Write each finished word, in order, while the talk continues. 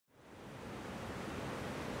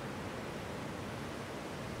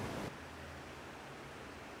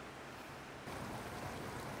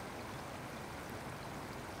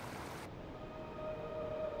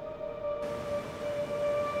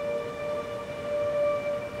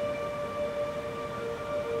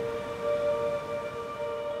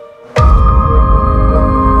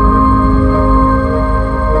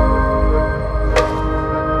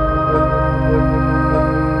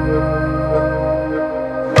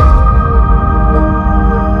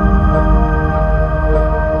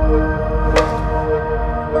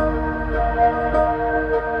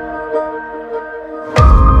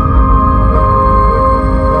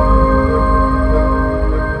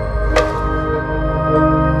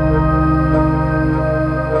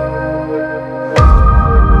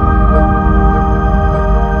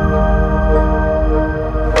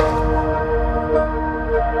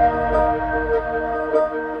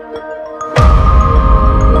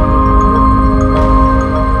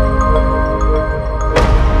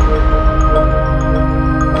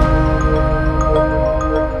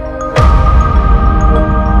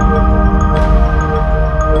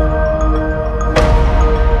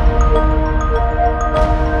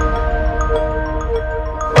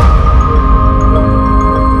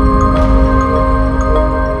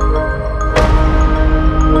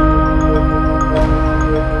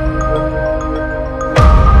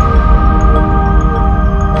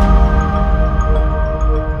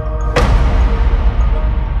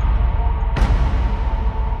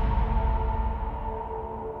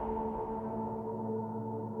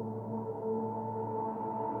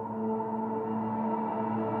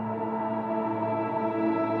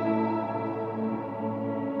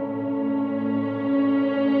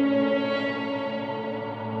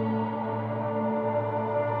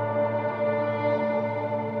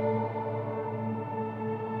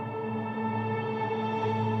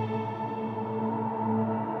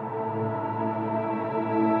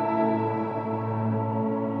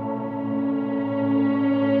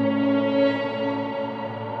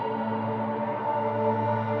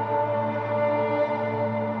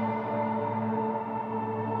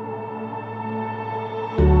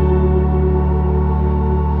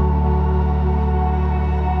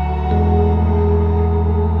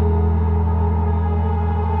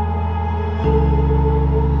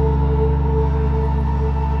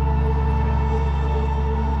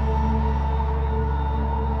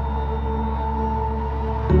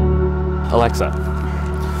Alexa,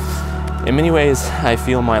 in many ways, I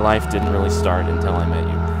feel my life didn't really start until I met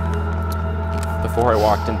you. Before I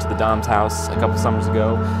walked into the Dom's house a couple summers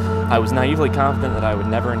ago, I was naively confident that I would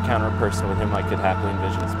never encounter a person with whom I could happily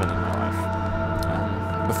envision spending my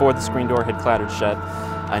life. Before the screen door had clattered shut,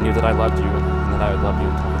 I knew that I loved you and that I would love you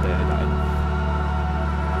until the day I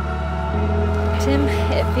died. Tim,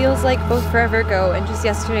 it feels like both forever ago and just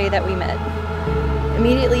yesterday that we met.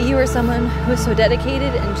 Immediately, you were someone who was so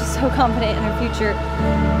dedicated and just so confident in our future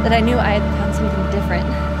that I knew I had found something different,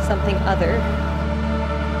 something other.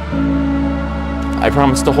 I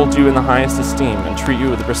promise to hold you in the highest esteem and treat you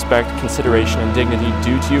with the respect, consideration, and dignity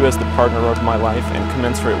due to you as the partner of my life and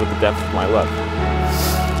commensurate with the depth of my love.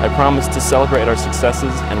 I promise to celebrate our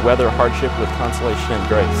successes and weather hardship with consolation and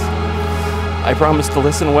grace. I promise to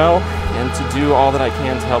listen well and to do all that I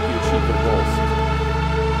can to help you achieve your goals.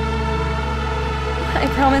 I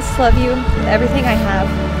promise to love you with everything I have.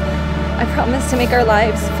 I promise to make our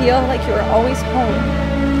lives feel like you are always home.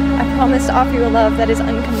 I promise to offer you a love that is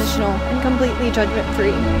unconditional and completely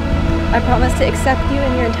judgment-free. I promise to accept you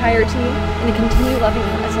in your entirety and to continue loving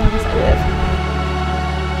you as long as I live.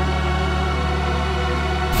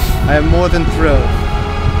 I am more than thrilled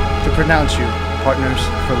to pronounce you partners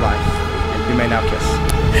for life. You may now kiss.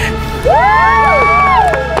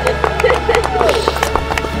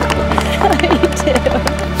 You too.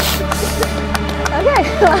 Okay,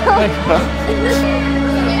 well.